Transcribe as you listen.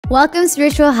Welcome,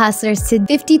 spiritual hustlers, to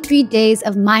 53 Days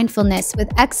of Mindfulness with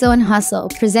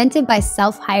xoandhustle, presented by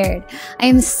Self-Hired. I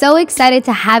am so excited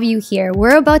to have you here.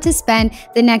 We're about to spend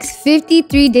the next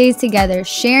 53 days together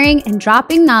sharing and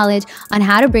dropping knowledge on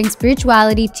how to bring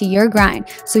spirituality to your grind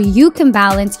so you can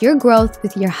balance your growth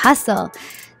with your hustle.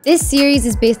 This series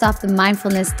is based off the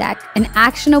Mindfulness Deck, an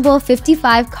actionable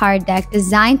 55-card deck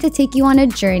designed to take you on a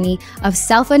journey of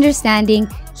self-understanding,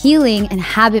 healing, and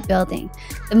habit building.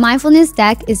 The Mindfulness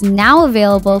Deck is now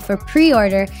available for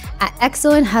pre-order at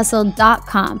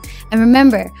xoandhustle.com. And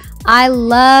remember, I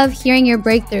love hearing your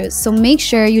breakthroughs, so make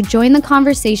sure you join the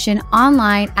conversation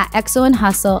online at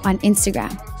xoandhustle on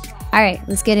Instagram. All right,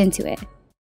 let's get into it.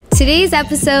 Today's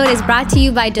episode is brought to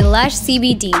you by Delush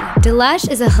CBD.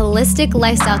 Delush is a holistic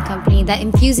lifestyle company that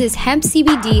infuses hemp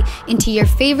CBD into your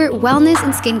favorite wellness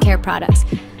and skincare products.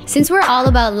 Since we're all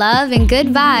about love and good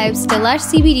vibes, Delush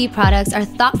CBD products are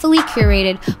thoughtfully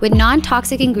curated with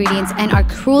non-toxic ingredients and are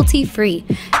cruelty-free.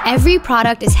 Every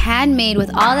product is handmade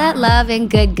with all that love and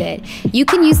good. You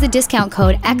can use the discount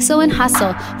code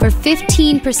xoandhustle for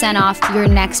 15% off your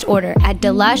next order at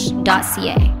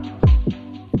delush.ca.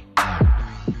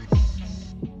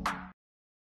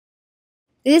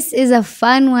 This is a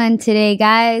fun one today,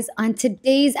 guys. On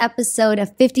today's episode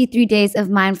of 53 Days of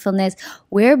Mindfulness,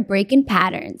 we're breaking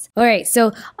patterns. All right,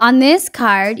 so on this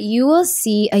card, you will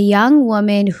see a young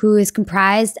woman who is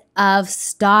comprised of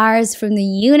stars from the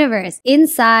universe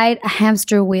inside a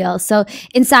hamster wheel. So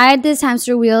inside this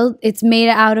hamster wheel, it's made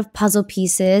out of puzzle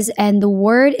pieces, and the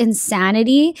word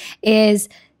insanity is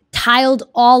tiled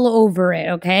all over it,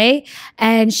 okay?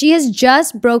 And she has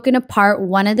just broken apart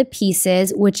one of the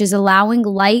pieces, which is allowing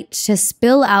light to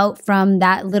spill out from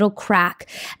that little crack.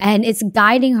 And it's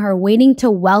guiding her, waiting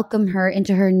to welcome her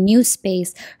into her new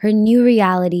space, her new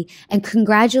reality, and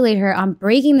congratulate her on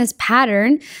breaking this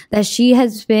pattern that she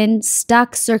has been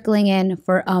stuck circling in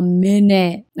for a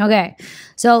minute. Okay,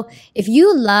 so if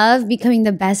you love becoming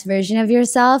the best version of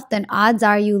yourself, then odds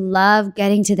are you love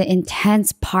getting to the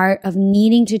intense part of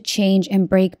needing to change and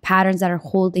break patterns that are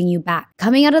holding you back.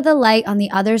 Coming out of the light on the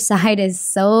other side is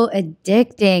so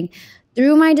addicting.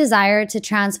 Through my desire to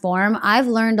transform, I've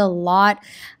learned a lot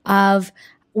of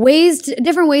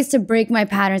different ways to break my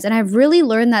patterns, and I've really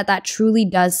learned that truly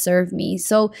does serve me.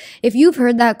 So if you've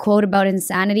heard that quote about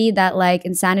insanity, that like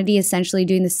insanity is essentially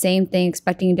doing the same thing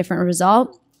expecting a different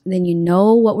result, then you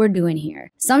know what we're doing here.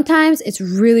 Sometimes it's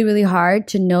really hard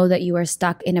to know that you are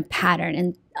stuck in a pattern,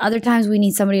 and other times we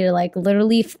need somebody to like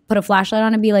literally put a flashlight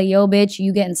on and be like, yo bitch,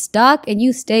 you getting stuck and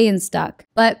you staying stuck.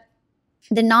 But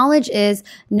the knowledge is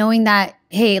knowing that,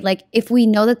 hey, like if we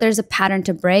know that there's a pattern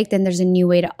to break, then there's a new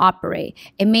way to operate.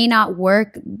 It may not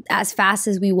work as fast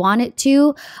as we want it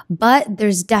to, but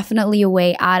there's definitely a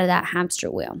way out of that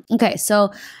hamster wheel. Okay,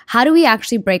 so how do we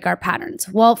actually break our patterns?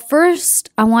 Well, first,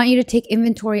 I want you to take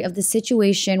inventory of the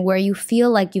situation where you feel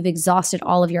like you've exhausted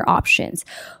all of your options.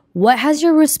 What has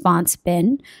your response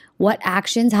been? What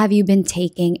actions have you been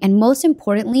taking? And most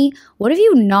importantly, what have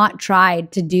you not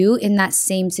tried to do in that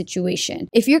same situation?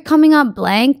 If you're coming up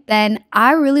blank, then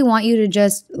I really want you to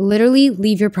just literally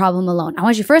leave your problem alone. I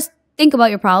want you first think about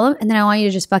your problem, and then I want you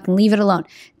to just fucking leave it alone.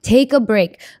 Take a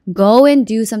break. Go and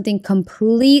do something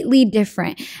completely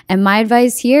different. And my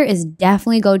advice here is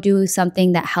definitely go do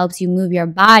something that helps you move your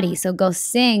body. So go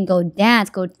sing, go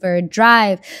dance, go for a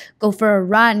drive, go for a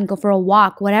run, go for a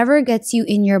walk, whatever gets you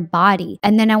in your body.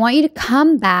 And then I want you to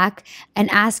come back and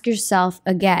ask yourself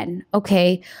again,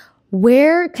 okay,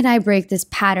 where can I break this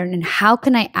pattern and how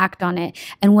can I act on it?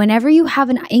 And whenever you have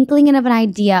an inkling of an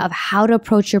idea of how to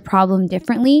approach your problem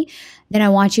differently, then I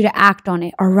want you to act on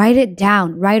it or write it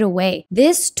down right away.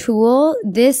 This tool,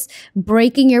 this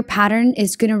breaking your pattern,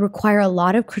 is going to require a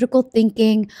lot of critical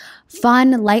thinking,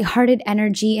 fun, lighthearted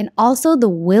energy, and also the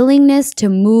willingness to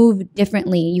move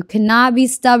differently. You cannot be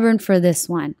stubborn for this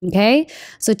one, okay?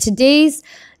 So today's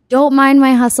Don't Mind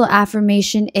My Hustle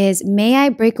affirmation is, may I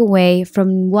break away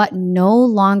from what no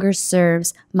longer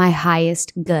serves my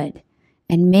highest good.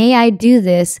 And may I do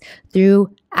this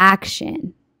through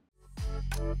action.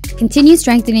 Continue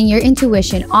strengthening your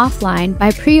intuition offline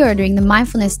by pre-ordering the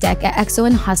Mindfulness Deck at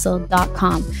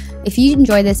xoandhustle.com. If you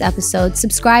enjoyed this episode,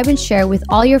 subscribe and share with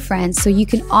all your friends so you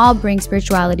can all bring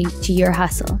spirituality to your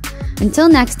hustle. Until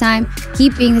next time,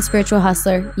 keep being the spiritual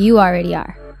hustler you already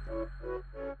are.